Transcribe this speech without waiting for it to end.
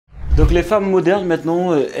Donc les femmes modernes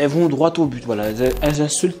maintenant, elles vont droit au but. Voilà, elles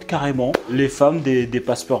insultent carrément les femmes des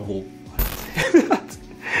passeports bro.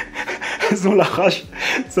 Elles ont la rage.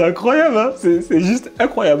 C'est incroyable, hein, c'est juste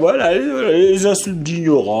incroyable. Voilà, les insultes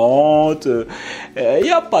d'ignorantes. Il n'y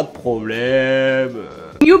a pas de problème.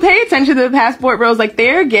 You pay attention to the passport bros, like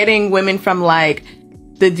they're getting women from like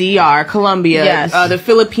the DR, Colombia, yes. The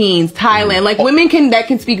Philippines, Thailand, like women that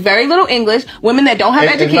can speak very little English, women that don't have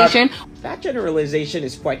education. That generalization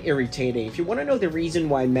is quite irritating. If you want to know the reason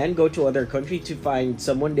why men go to other countries to find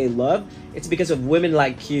someone they love, it's because of women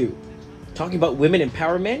like you. Talking about women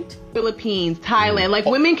empowerment? Philippines, Thailand, like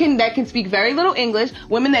women that can speak very little English,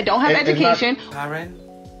 women that don't have education. Karen,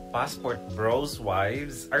 passport bros'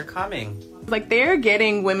 wives are coming. Like they're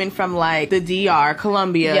getting women from like the DR,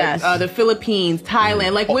 Colombia, yes. The Philippines,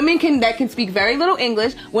 Thailand, like women that can speak very little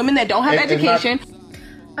English, women that don't have education.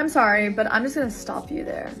 I'm sorry, but I'm just gonna stop you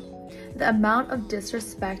there. The amount of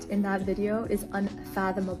disrespect in that video is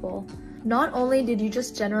unfathomable. Not only did you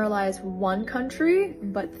just generalize one country,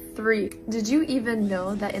 but 3. Did you even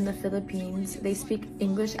know that in the Philippines, they speak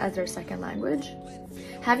English as their second language?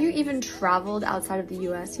 Have you even traveled outside of the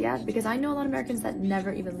US yet? Because I know a lot of Americans that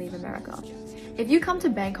never even leave America. If you come to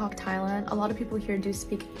Bangkok, Thailand, a lot of people here do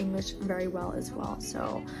speak English very well as well.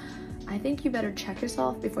 So I think you better check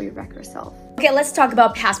yourself before you wreck yourself. Okay, let's talk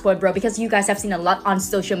about passport bro, because you guys have seen a lot on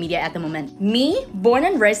social media at the moment. Me, born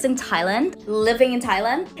and raised in Thailand, living in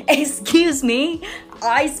Thailand. Excuse me,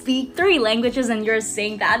 I speak 3 languages and you're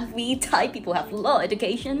saying that we Thai people have low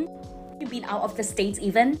education? You've been out of the States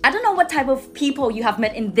even. I don't know what type of people you have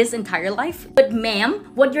met in this entire life, but ma'am,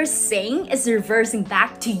 what you're saying is reversing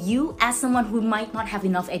back to you as someone who might not have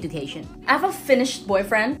enough education. I have a Finnish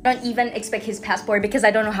boyfriend. I don't even expect his passport because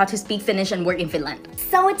I don't know how to speak Finnish and work in Finland.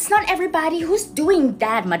 So it's not everybody who's doing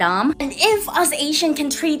that, madam. And if us Asian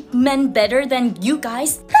can treat men better than you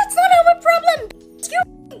guys, that's not our problem. It's your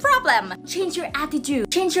problem. Change your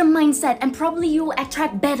attitude, change your mindset, and probably you will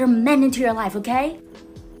attract better men into your life, okay?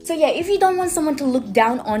 So yeah, if you don't want someone to look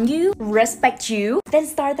down on you, respect you, then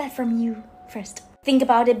start that from you first. Think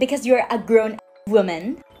about it because you're a grown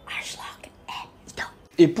woman.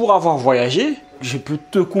 Et pour avoir voyagé, je peux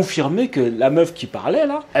te confirmer que la meuf qui parlait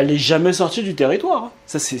là, elle est jamais sortie du territoire. Hein.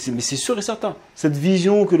 Ça, mais c'est sûr et certain. Cette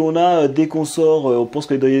vision que l'on a dès qu'on sort, on pense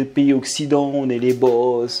que dans les pays occidentaux, on est les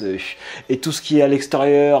boss, et tout ce qui est à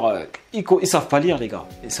l'extérieur, ils savent pas lire les gars.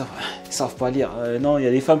 Ils savent pas lire. Non, il y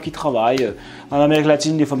a des femmes qui travaillent. En Amérique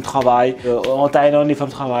latine, les femmes travaillent. En Thaïlande, les femmes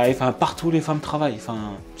travaillent. Enfin, partout, les femmes travaillent.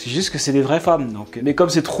 Enfin, c'est juste que c'est des vraies femmes. Donc. Mais comme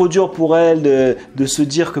c'est trop dur pour elles de se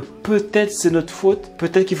dire que peut-être c'est notre faute,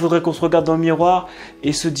 peut-être qu'il faudrait qu'on se regarde dans le miroir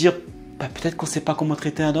et se dire bah, peut-être qu'on sait pas comment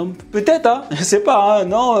traiter un homme. Peut-être, hein, je sais pas, hein,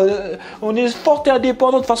 non, on est fort et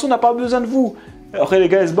indépendant, de toute façon on n'a pas besoin de vous. Après les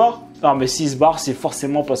gars ils se barrent. Non mais s'ils se barrent c'est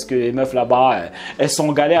forcément parce que les meufs là-bas elles sont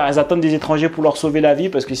en galère, elles attendent des étrangers pour leur sauver la vie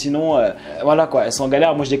parce que sinon voilà quoi, elles sont en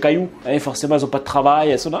galère, elles mangent des cailloux. Et forcément elles ont pas de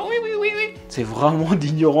travail, elles sont là oui. C'est vraiment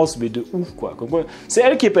d'ignorance mais de ouf quoi. C'est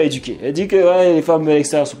elle qui est pas éduquée. Elle dit que ouais, les femmes à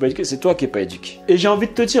l'extérieur sont pas éduquées, c'est toi qui est pas éduquée. Et j'ai envie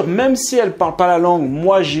de te dire, même si elle parle pas la langue,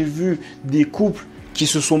 moi j'ai vu des couples qui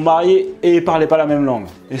se sont mariés et ne parlaient pas la même langue.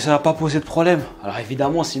 Et ça n'a pas posé de problème. Alors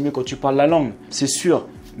évidemment, c'est mieux quand tu parles la langue, c'est sûr.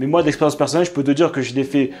 Mais moi, d'expérience personnelle, je peux te dire que je l'ai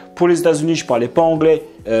fait pour les États-Unis, je parlais pas anglais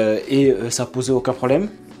et ça posait aucun problème.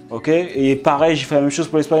 Ok. Et pareil, j'ai fait la même chose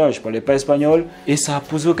pour l'espagnol, je parlais pas espagnol et ça a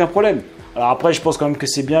posé aucun problème. Alors après, je pense quand même que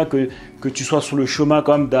c'est bien que tu sois sur le chemin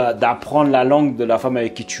quand même d'apprendre la langue de la femme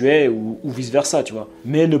avec qui tu es ou vice-versa, tu vois.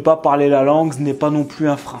 Mais ne pas parler la langue n'est pas non plus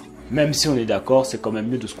un frein. Même si on est d'accord, c'est quand même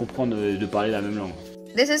mieux de se comprendre, de parler la même langue.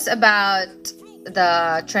 This is about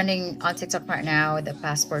the trending on TikTok right now, the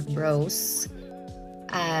passport bros.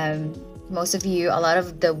 Most of you, a lot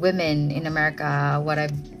of the women in America, what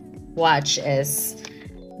I've watched is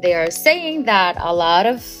they are saying that a lot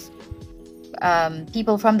of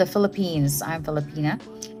people from the Philippines, I'm Filipina,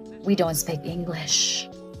 we don't speak English.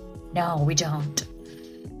 No, we don't.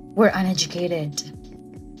 We're uneducated.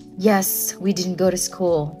 Yes, we didn't go to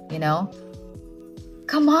school, you know?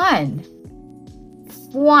 Come on.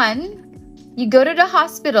 One, you go to the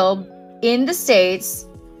hospital in the States,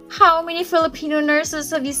 how many Filipino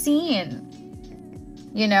nurses have you seen?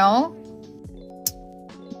 You know?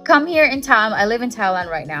 Come here in Thailand, I live in Thailand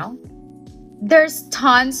right now. There's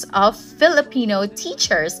tons of Filipino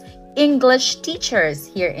teachers, English teachers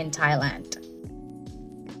here in Thailand.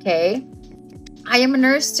 Okay? I am a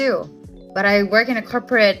nurse too, but I work in a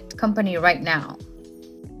corporate company right now.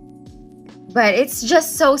 But it's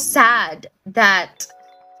just so sad that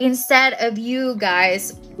instead of you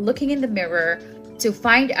guys looking in the mirror to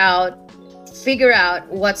figure out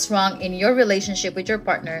what's wrong in your relationship with your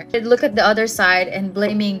partner, look at the other side and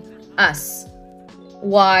blaming us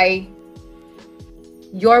why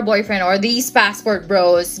your boyfriend or these passport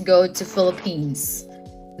bros go to Philippines.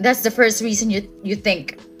 That's the first reason you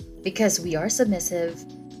think, because we are submissive,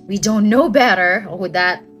 we don't know better. Oh,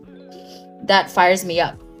 that fires me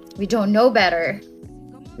up. We don't know better,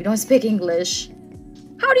 we don't speak English.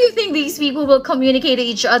 How do you think these people will communicate to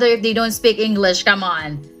each other if they don't speak English? Come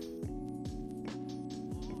on.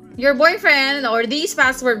 Your boyfriend or these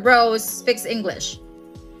passport bros speaks English.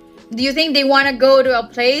 Do you think they want to go to a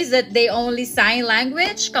place that they only sign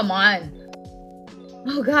language? Come on.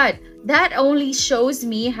 Oh God, that only shows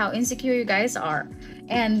me how insecure you guys are.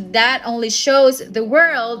 And that only shows the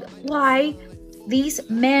world why these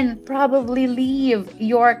men probably leave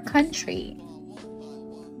your country.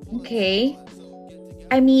 Okay?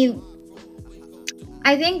 I mean,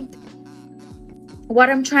 I think what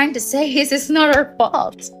I'm trying to say is it's not our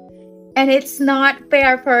fault. And it's not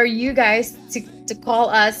fair for you guys to call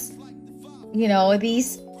us, you know,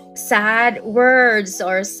 these sad words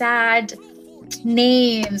or sad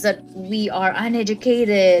names that we are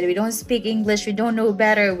uneducated, we don't speak English, we don't know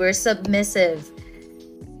better, we're submissive.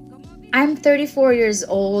 I'm 34 years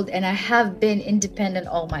old and I have been independent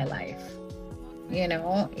all my life. You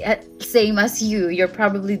know, same as you. You're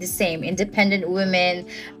probably the same. Independent women,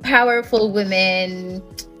 powerful women.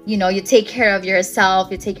 You know, you take care of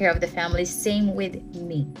yourself, you take care of the family. Same with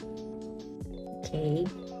me. Okay,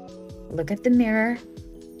 look at the mirror.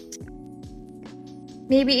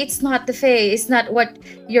 Maybe it's not the face, it's not what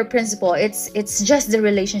your principle. It's just the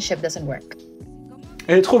relationship doesn't work.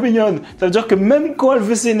 Elle est trop mignonne. Ça veut dire que même quand elle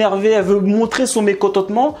veut s'énerver, elle veut montrer son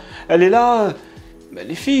mécontentement, elle est là. Bah,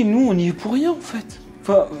 les filles, nous, on y est pour rien en fait.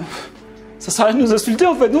 Enfin, ça sert à rien de nous insulter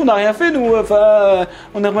en fait. Nous, on n'a rien fait. Nous, enfin,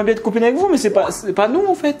 on aimerait bien être copines avec vous, mais c'est pas nous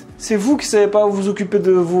en fait. C'est vous qui savez pas vous occuper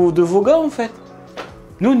de vos gars en fait.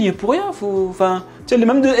 Nous, on y est pour rien. Enfin,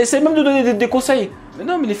 essaye même de donner des conseils. Mais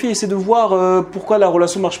non, mais les filles, essaient de voir pourquoi la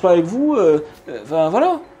relation marche pas avec vous. Enfin,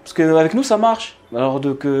 voilà. Parce qu'avec nous, ça marche. Alors,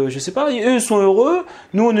 donc, je sais pas, eux sont heureux,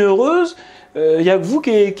 nous, on est heureuses. Il y a que vous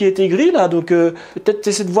qui êtes aigris, là. Donc, peut-être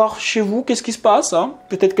essayer de voir chez vous qu'est-ce qui se passe. Hein.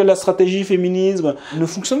 Peut-être que la stratégie féminisme ne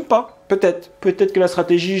fonctionne pas. Peut-être que la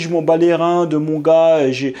stratégie, je m'en bats les reins de mon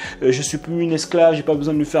gars, je suis plus une esclave, j'ai pas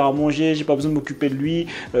besoin de lui faire à manger, j'ai pas besoin de m'occuper de lui,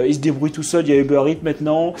 il se débrouille tout seul, il y a Uber Eats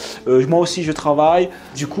maintenant, moi aussi je travaille.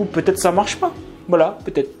 Du coup, peut-être ça marche pas. Voilà,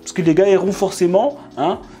 peut-être. Parce que les gars iront forcément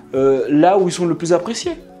là où ils sont le plus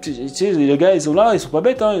appréciés. Tu sais, les gars, ils sont là, ils sont pas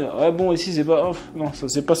bêtes. Hein. Ouais, bon, ici, c'est pas... non,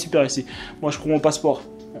 c'est pas super ici. Moi, je prends mon passeport.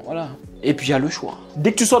 Bon, voilà. Et puis, il y a le choix.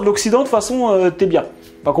 Dès que tu sors de l'Occident, de toute façon, t'es bien.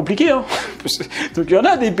 Pas compliqué, hein. Donc, il y en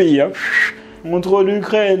a des pays, hein. Entre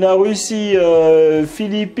l'Ukraine, la Russie,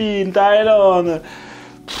 Philippines, Thaïlande,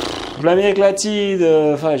 l'Amérique latine,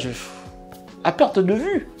 enfin, à perte de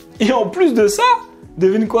vue. Et en plus de ça,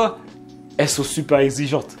 devine quoi? Elles sont super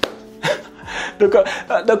exigeantes. donc,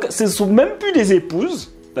 ce ne sont même plus des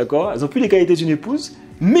épouses, d'accord? Elles n'ont plus les qualités d'une épouse,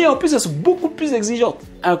 mais en plus, elles sont beaucoup plus exigeantes.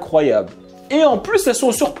 Incroyable. Et en plus, elles sont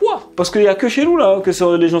en surpoids. Parce qu'il n'y a que chez nous, là,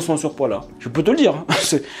 que les gens sont en surpoids, là. Je peux te le dire.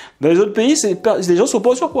 Hein. Dans les autres pays, les gens ne sont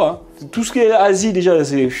pas en surpoids. Hein. Tout ce qui est Asie, déjà,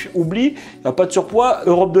 c'est oublie. Il n'y a pas de surpoids.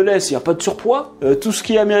 Europe de l'Est, il n'y a pas de surpoids. Tout ce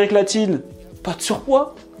qui est Amérique latine, pas de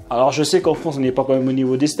surpoids. Alors, je sais qu'en France, on n'est pas quand même au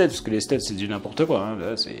niveau des stats, parce que les stats, c'est du n'importe quoi. Hein.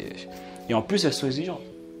 Là, et en plus, elles sont exigeantes.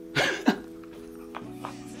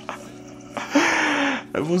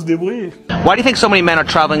 Elles vont se débrouiller. Why do you think so many men are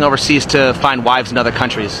traveling overseas to find wives in other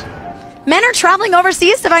countries? Men are traveling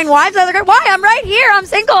overseas to find wives in other countries? Why? I'm right here. I'm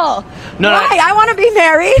single. No, Why? I want to be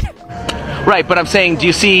married. Right, but I'm saying, do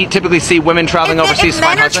you typically see women traveling overseas to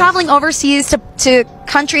find husbands? Men are traveling overseas to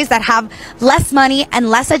countries that have less money and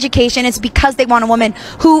less education, it's because they want a woman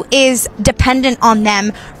who is dependent on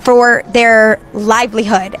them for their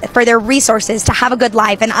livelihood, for their resources, to have a good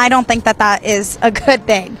life. And I don't think that is a good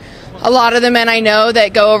thing. A lot of the men I know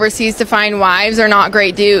that go overseas to find wives are not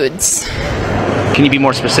great dudes. Can you be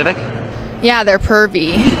more specific? Yeah, they're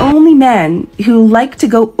pervy. The only men who like to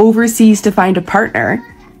go overseas to find a partner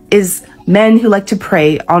is men who like to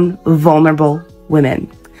prey on vulnerable women.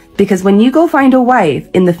 Because when you go find a wife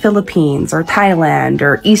in the Philippines or Thailand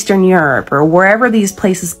or Eastern Europe or wherever these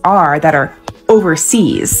places are that are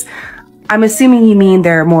overseas, I'm assuming you mean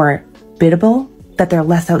they're more biddable, that they're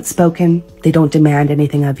less outspoken, they don't demand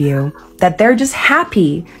anything of you, that they're just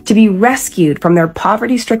happy to be rescued from their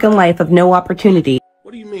poverty-stricken life of no opportunity.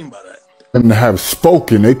 What do you mean by that? And have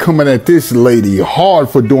spoken. They coming at this lady hard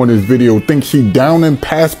for doing this video. Think she down in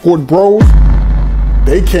passport bros?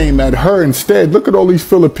 They came at her instead. Look at all these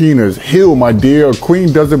Filipinas. Heal, my dear. A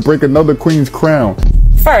queen doesn't break another queen's crown.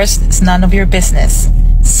 First, it's none of your business.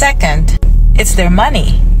 Second, it's their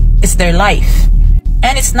money. It's their life.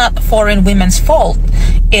 And it's not foreign women's fault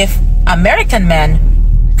if American men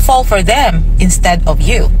fall for them instead of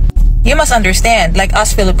you. You must understand, like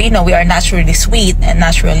us Filipino, we are naturally sweet and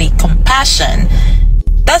naturally compassionate.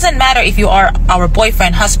 Doesn't matter if you are our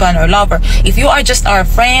boyfriend, husband, or lover. If you are just our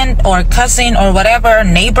friend or cousin or whatever,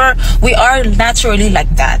 neighbor, we are naturally like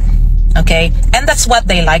that. Okay? And that's what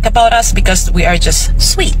they like about us, because we are just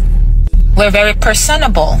sweet. We're very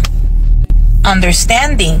personable,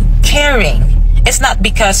 understanding, caring. It's not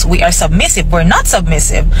because we are submissive. We're not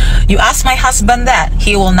submissive. You ask my husband that,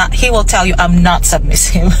 he will tell you I'm not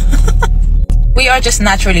submissive. We are just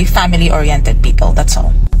naturally family-oriented people, that's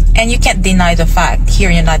all. And you can't deny the fact here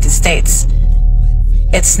in the United States,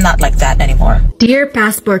 it's not like that anymore. Dear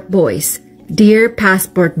passport boys, dear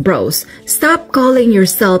passport bros, stop calling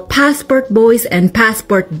yourself passport boys and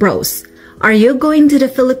passport bros. Are you going to the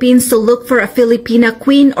Philippines to look for a Filipina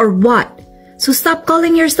queen or what? So stop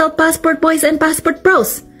calling yourself passport boys and passport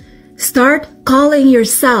bros. Start calling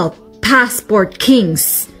yourself passport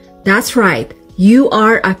kings. That's right. You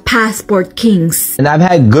are a passport kings. And I've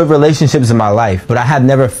had good relationships in my life, but I have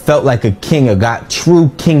never felt like a king or got true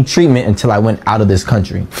king treatment until I went out of this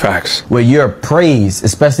country. Facts. Where you're praised,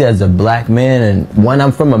 especially as a black man, and one,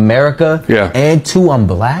 I'm from America, and two, I'm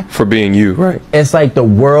black. For being you, right. It's like the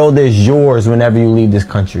world is yours whenever you leave this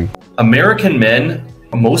country. American men,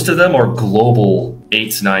 most of them are global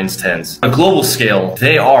 8s, 9s, 10s. On a global scale,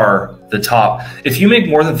 they are the top. If you make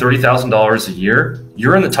more than $30,000 a year,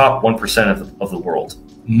 you're in the top 1% of the world.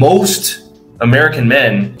 Most American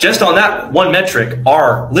men, just on that one metric,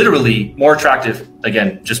 are literally more attractive,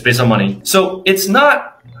 again, just based on money. So it's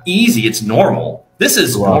not easy, it's normal. This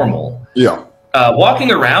is normal. Yeah.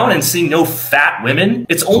 Walking around and seeing no fat women,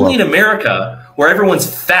 it's only in America where everyone's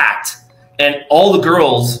fat and all the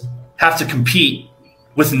girls have to compete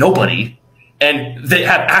with nobody, and they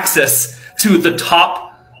have access to the top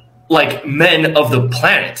men of the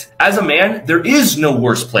planet. As a man, there is no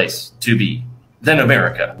worse place to be than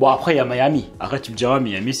America. Bon, après il y a Miami. Après tu me diras,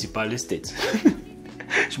 Miami c'est pas les States.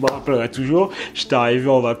 Je me rappellerai toujours, j'étais arrivé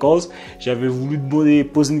en vacances, j'avais voulu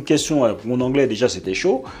poser une question. Mon anglais déjà c'était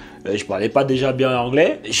chaud, je parlais pas déjà bien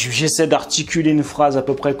anglais. J'essaie d'articuler une phrase à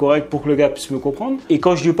peu près correcte pour que le gars puisse me comprendre. Et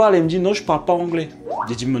quand je lui parle, il me dit non, je parle pas anglais.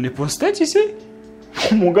 J'ai dit, mais on est pas aux States ici?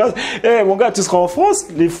 Mon gars, tu seras en France,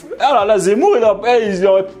 ah là, Zemmour, il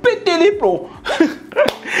aurait pété les plombs.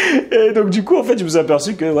 Et donc du coup, en fait, je me suis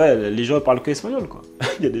aperçu que les gens parlent que espagnol, quoi.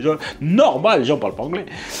 Il y a des gens normal, les gens parlent pas anglais.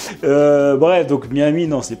 Bref, donc Miami,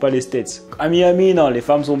 non, c'est pas les States. À Miami, non, les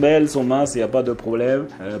femmes sont belles, sont minces, il y a pas de problème.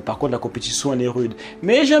 Par contre, la compétition elle est rude.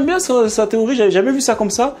 Mais j'aime bien sa théorie, j'avais jamais vu ça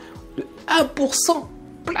comme ça. Le 1%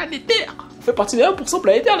 planétaire, on fait partie des 1%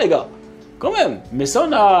 planétaires, les gars. Quand même, mais ça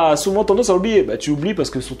on a souvent tendance à oublier. Tu oublies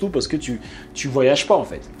surtout parce que tu voyages pas en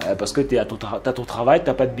fait. Parce que t'as ton travail,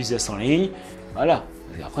 t'as pas de business en ligne. Voilà.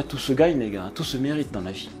 Et après tout se gagne les gars, tout se mérite dans la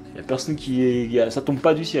vie. Il y a personne ça tombe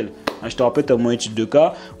pas du ciel. Je te rappelle, t'as mon étude de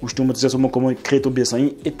cas où je te montre exactement comment créer ton business en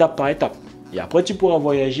ligne étape par étape. Et après tu pourras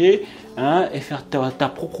voyager et faire ta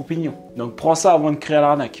propre opinion. Donc prends ça avant de créer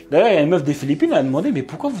l'arnaque. D'ailleurs il y a une meuf des Philippines, elle a demandé mais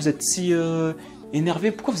pourquoi vous êtes si énervé,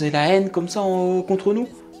 pourquoi vous avez la haine comme ça contre nous?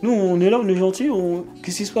 Nous, on est là, on est gentils,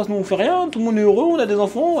 qu'est-ce qui se passe? Nous, on fait rien, tout le monde est heureux, on a des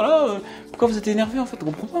enfants, voilà. Pourquoi vous êtes énervés, en fait? On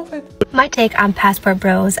comprend pas, en fait. My take on passport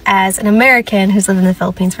bros as an American who's lived in the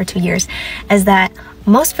Philippines for 2 years is that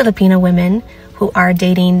most Filipino women who are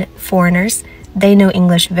dating foreigners, they know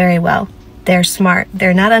English very well. They're smart.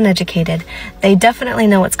 They're not uneducated. They definitely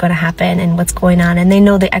know what's going to happen and what's going on, and they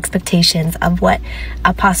know the expectations of what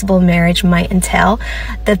a possible marriage might entail.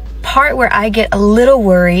 The part where I get a little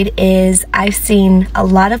worried is I've seen a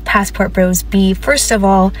lot of passport bros be, first of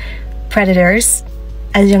all, predators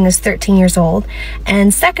as young as 13 years old,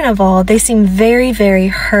 and second of all, they seem very, very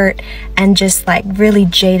hurt and just like really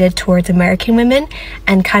jaded towards American women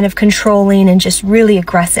and kind of controlling and just really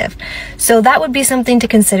aggressive. So that would be something to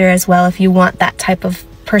consider as well if you want that type of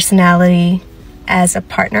personality as a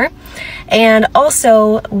partner. And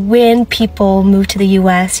also, when people move to the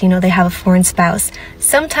US, you know, they have a foreign spouse.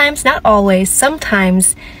 Sometimes, not always,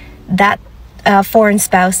 sometimes that foreign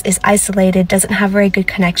spouse is isolated, doesn't have very good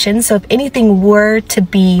connection. So if anything were to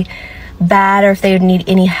be bad or if they would need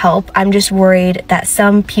any help, I'm just worried that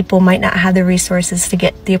some people might not have the resources to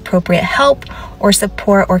get the appropriate help or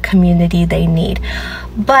support or community they need.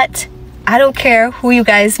 But I don't care who you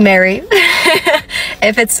guys marry.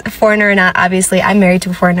 If it's a foreigner or not, obviously I'm married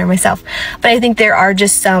to a foreigner myself. But I think there are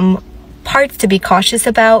just some parts to be cautious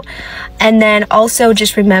about. And then also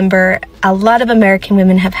just remember, a lot of American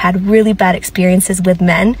women have had really bad experiences with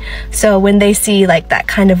men. So when they see like that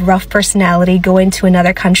kind of rough personality going to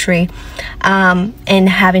another country and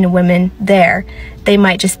having women there, they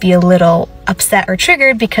might just be a little upset or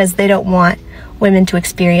triggered because they don't want women to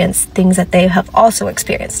experience things that they have also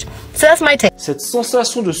experienced. So that's my take. Cette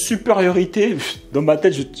sensation de supériorité, dans ma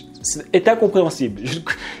tête, est incompréhensible.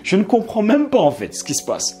 Je ne comprends même pas en fait ce qui se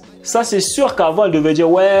passe. Ça, c'est sûr qu'avant, elle devait dire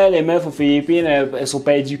ouais, les meufs aux Philippines, elles sont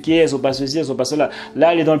pas éduquées, elles sont pas ceci, elles sont pas cela.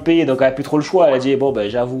 Là, elle est dans le pays, donc elle a plus trop le choix. Elle a dit bon, ben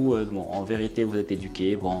j'avoue, bon, en vérité, vous êtes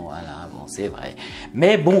éduquées, bon, voilà, bon, c'est vrai.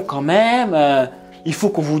 Mais bon, quand même, il faut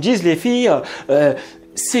qu'on vous dise, les filles,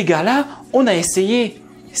 ces gars-là, on a essayé.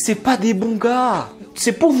 C'est pas des bons gars.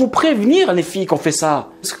 C'est pour vous prévenir, les filles, qu'on fait ça.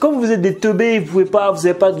 Parce que comme vous êtes des teubés, vous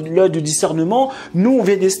n'avez pas l'œil du discernement. Nous, on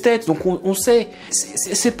vient des States, donc on sait.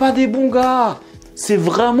 C'est pas des bons gars. C'est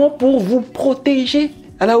vraiment pour vous protéger.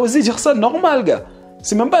 Elle a osé dire ça normal, gars.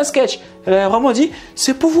 C'est même pas un sketch. Elle a vraiment dit,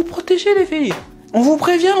 c'est pour vous protéger, les filles. On vous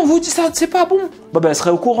prévient, on vous dit ça, c'est pas bon. Bah, elle serait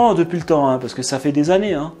au courant depuis le temps, hein, parce que ça fait des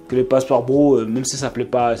années que les passeports bro, même si ça plaît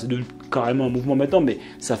pas, c'est carrément un mouvement maintenant, mais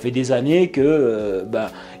ça fait des années que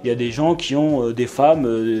y a des gens qui ont des femmes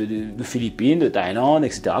de Philippines, de Thaïlande,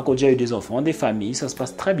 etc., qui ont déjà eu des enfants, des familles, ça se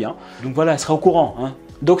passe très bien. Donc voilà, elle serait au courant. Hein.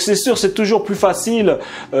 Donc c'est sûr, c'est toujours plus facile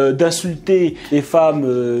d'insulter les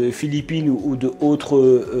femmes philippines ou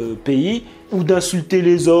d'autres pays, ou d'insulter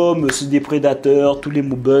les hommes, c'est des prédateurs, tous les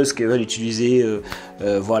mots buzz qu'elles veulent utiliser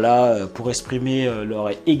voilà, pour exprimer leur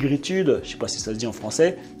aigritude, je sais pas si ça se dit en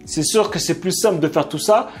français. C'est sûr que c'est plus simple de faire tout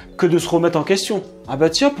ça que de se remettre en question. Ah bah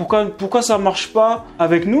tiens, pourquoi ça marche pas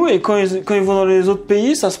avec nous et quand ils vont dans les autres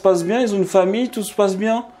pays, ça se passe bien, ils ont une famille, tout se passe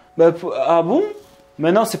bien. Bah, ah bon?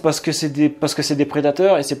 Maintenant, c'est parce que c'est des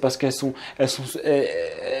prédateurs et c'est parce qu'elles sont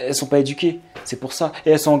pas éduquées. C'est pour ça.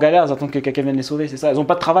 Et elles sont en galère, elles attendent que quelqu'un vienne les sauver, c'est ça. Elles ont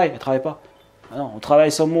pas de travail, elles travaillent pas. Ah non, on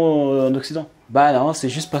travaille seulement en Occident. Bah non, c'est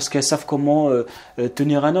juste parce qu'elles savent comment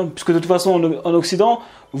tenir un homme. Puisque de toute façon, en Occident,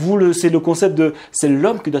 c'est le concept de c'est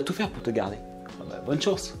l'homme qui doit tout faire pour te garder. Ah bah, bonne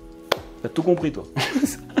chance. T'as tout compris, toi.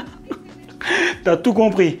 T'as tout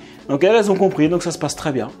compris. Donc elles ont compris, donc ça se passe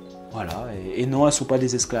très bien. Voilà, et non, elles ne sont pas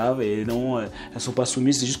des esclaves, et non, elles ne sont pas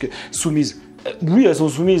soumises, c'est juste que soumises. Oui, elles sont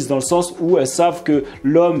soumises dans le sens où elles savent que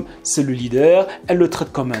l'homme, c'est le leader, elles le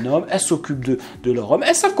traitent comme un homme, elles s'occupent de leur homme,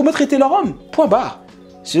 elles savent comment traiter leur homme, point barre.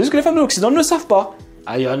 C'est juste que les femmes de l'Occident ne le savent pas.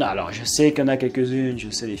 Ah, il y en a, alors je sais qu'il y en a quelques-unes, je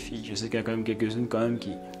sais les filles, je sais qu'il y a quand même quelques-unes quand même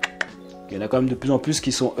il y en a quand même de plus en plus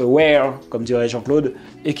qui sont aware, comme dirait Jean-Claude,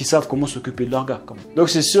 et qui savent comment s'occuper de leur gars. Quand même. Donc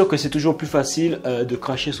c'est sûr que c'est toujours plus facile de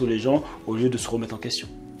cracher sur les gens au lieu de se remettre en question.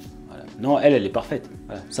 Non, elle est parfaite.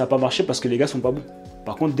 Voilà. Ça n'a pas marché parce que les gars sont pas bons.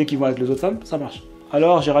 Par contre, dès qu'ils vont avec les autres femmes, ça marche.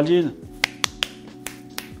 Alors, Géraldine?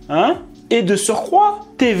 Hein? Et de surcroît,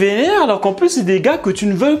 t'es vénère alors qu'en plus, c'est des gars que tu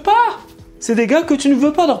ne veux pas. C'est des gars que tu ne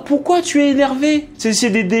veux pas. Alors pourquoi tu es énervé?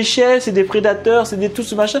 C'est des déchets, c'est des prédateurs, c'est des tout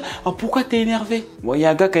ce machin. Alors pourquoi t'es énervé? Bon, il y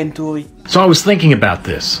a un gars qui a une théorie. So I was thinking about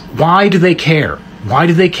this. Why do they care? Why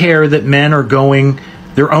do they care that men are going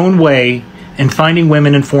their own way and finding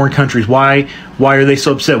women in foreign countries? Why are they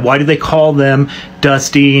so upset? Why do they call them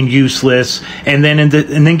dusty and useless and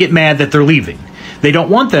then get mad that they're leaving? They don't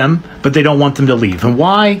want them, but they don't want them to leave. And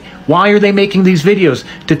why are they making these videos?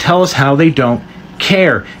 To tell us how they don't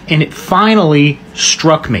care. And it finally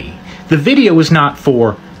struck me. The video is not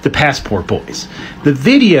for the passport boys. The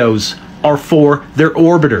videos are for their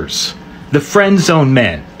orbiters, the friend zone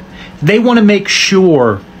men. They want to make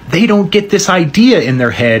sure they don't get this idea in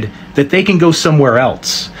their head that they can go somewhere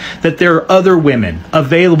else, that there are other women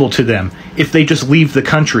available to them if they just leave the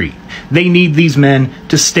country. They need these men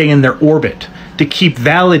to stay in their orbit, to keep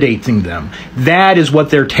validating them. That is what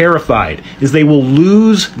they're terrified, is they will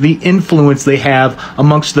lose the influence they have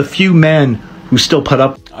amongst the few men who still put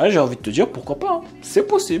up. Ah, j'ai envie de te dire, pourquoi pas, hein. C'est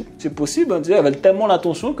possible, hein. Elles veulent tellement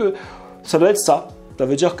l'attention que ça doit être ça. Ça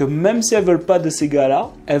veut dire que même si elles veulent pas de ces gars-là,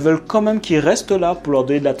 elles veulent quand même qu'ils restent là pour leur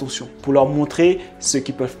donner de l'attention, pour leur montrer ce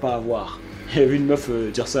qu'ils peuvent pas avoir. J'ai vu une meuf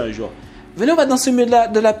dire ça un jour. Venez, on va danser au milieu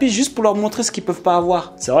de la piste juste pour leur montrer ce qu'ils peuvent pas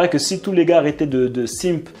avoir. C'est vrai que si tous les gars arrêtaient de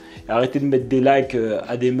simp, et arrêtaient de mettre des likes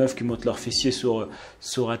à des meufs qui montent leurs fessiers sur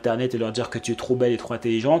internet et leur dire que tu es trop belle et trop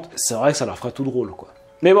intelligente, c'est vrai que ça leur ferait tout drôle, quoi.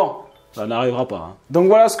 Mais bon, ça n'arrivera pas. Hein. Donc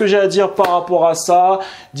voilà ce que j'ai à dire par rapport à ça.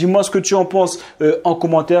 Dis-moi ce que tu en penses en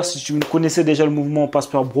commentaire si tu connaissais déjà le mouvement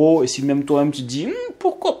Passport Bro et si même toi-même tu te dis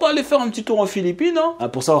pourquoi pas aller faire un petit tour en Philippines. Hein.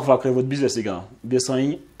 Pour ça, il va falloir créer votre business, les gars. Business en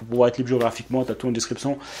ligne pour pouvoir être libre géographiquement. Tu as tout en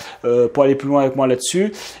description pour aller plus loin avec moi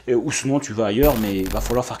là-dessus. Ou sinon, tu vas ailleurs, mais il va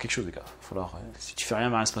falloir faire quelque chose, les gars. Il va falloir, si tu fais rien,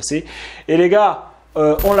 il va rien se passer. Et les gars,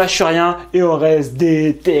 on lâche rien et on reste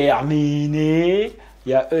déterminé.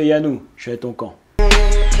 Il y a eux et il y a nous. Je suis à ton camp.